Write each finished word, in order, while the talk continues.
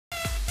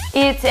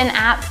It's an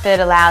app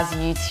that allows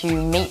you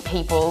to meet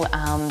people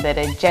that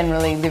are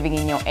generally living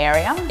in your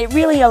area. It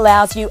really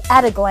allows you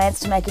at a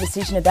glance to make a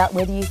decision about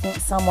whether you think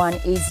someone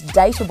is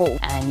dateable.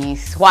 And you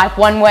swipe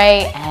one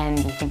way and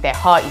you think they're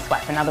hot, you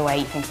swipe another way,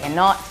 you think they're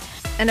not.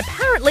 And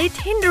apparently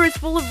Tinder is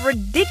full of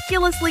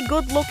ridiculously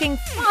good-looking,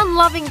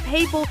 fun-loving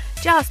people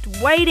just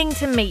waiting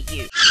to meet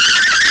you.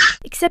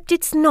 Except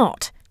it's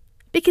not,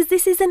 because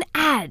this is an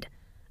ad.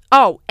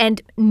 Oh,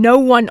 and no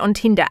one on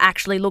Tinder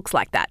actually looks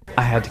like that.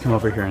 I had to come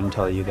over here and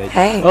tell you that.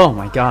 Hey. Oh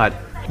my God,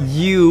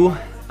 you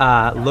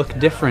look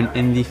different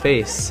in the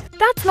face.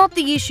 That's not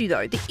the issue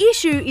though. The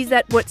issue is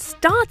that what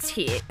starts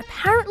here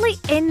apparently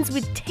ends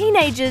with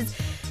teenagers,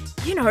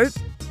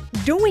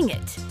 doing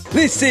it.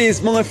 This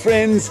is, my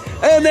friends,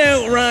 an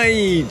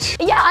outrage!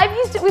 Yeah, I've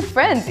used it with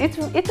friends.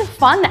 It's a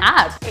fun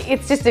app.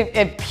 It's just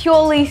a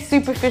purely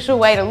superficial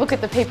way to look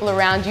at the people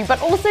around you,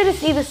 but also to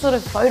see the sort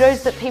of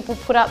photos that people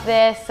put up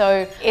there.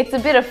 So it's a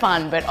bit of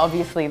fun, but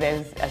obviously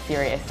there's a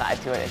serious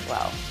side to it as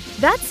well.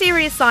 That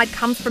serious side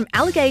comes from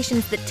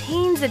allegations that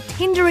teens are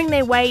Tindering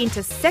their way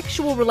into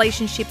sexual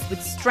relationships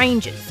with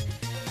strangers.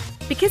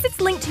 Because it's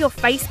linked to your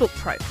Facebook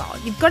profile,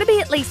 you've got to be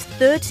at least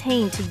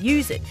 13 to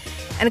use it.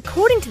 And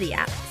according to the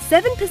app,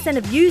 7%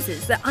 of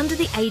users are under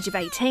the age of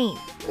 18.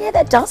 Yeah,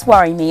 that does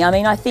worry me. I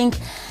mean, I think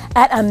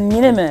at a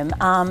minimum,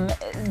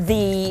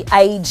 the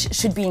age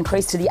should be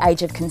increased to the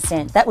age of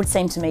consent. That would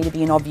seem to me to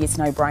be an obvious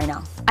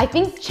no-brainer. I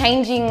think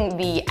changing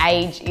the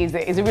age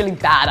is a really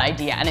bad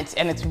idea, and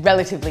it's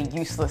relatively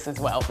useless as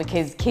well,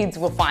 because kids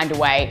will find a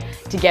way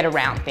to get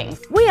around things.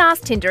 We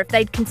asked Tinder if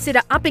they'd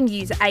consider upping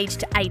user age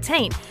to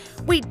 18.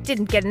 We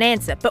didn't get an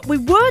answer, but we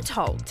were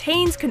told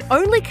teens can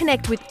only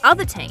connect with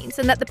other teens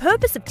and that the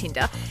purpose of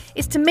Tinder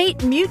is to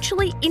meet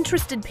mutually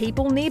interested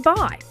people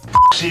nearby.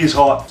 She's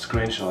hot.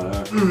 Screenshot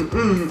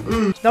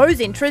her. Those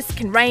interests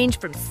can range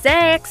from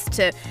sex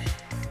to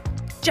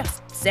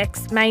just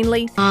sex,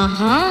 mainly.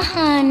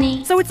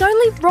 Honey. So it's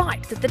only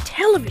right that the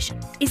television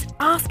is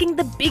asking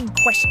the big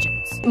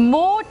questions.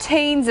 More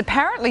teens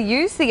apparently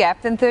use the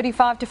app than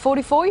 35 to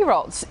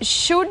 44-year-olds.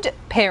 Should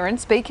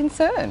parents be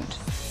concerned?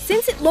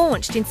 Since it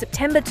launched in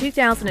September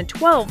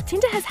 2012,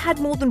 Tinder has had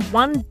more than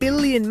 1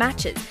 billion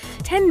matches,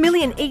 10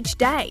 million each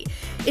day.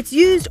 It's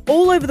used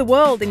all over the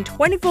world in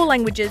 24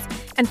 languages,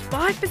 and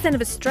 5%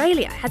 of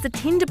Australia has a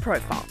Tinder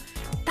profile.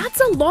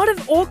 That's a lot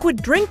of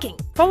awkward drinking,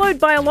 followed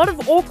by a lot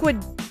of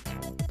awkward...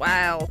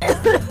 wow.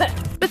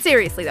 But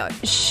seriously though,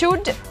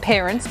 Should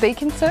parents be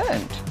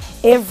concerned?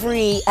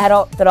 Every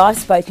adult that I've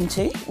spoken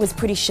to was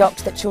pretty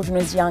shocked that children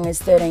as young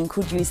as 13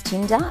 could use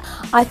Tinder.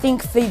 I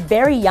think for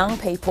very young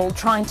people,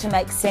 trying to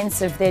make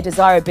sense of their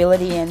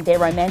desirability and their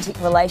romantic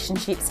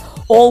relationships,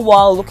 all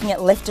while looking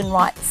at left and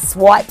right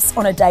swipes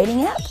on a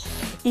dating app,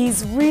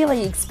 is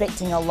really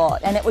expecting a lot,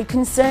 and it would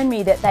concern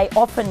me that they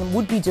often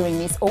would be doing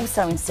this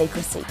also in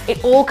secrecy.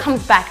 It all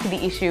comes back to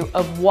the issue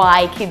of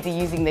why kids are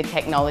using the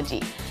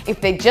technology. If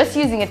they're just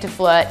using it to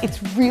flirt,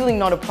 it's really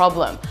not a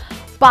problem.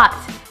 But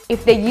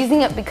if they're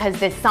using it because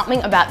there's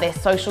something about their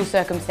social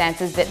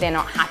circumstances that they're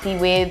not happy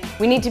with,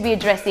 we need to be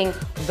addressing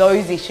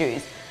those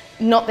issues,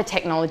 not the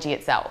technology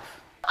itself.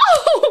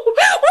 Oh,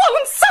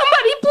 won't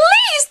somebody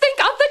please think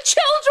of the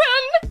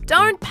children?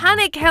 don't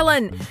panic,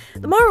 Helen.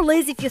 The moral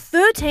is if you're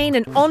 13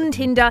 and on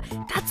Tinder,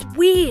 that's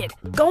weird.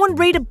 Go and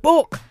read a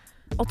book.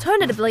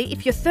 Alternatively,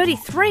 if you're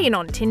 33 and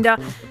on Tinder,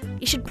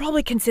 you should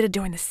probably consider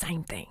doing the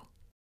same thing.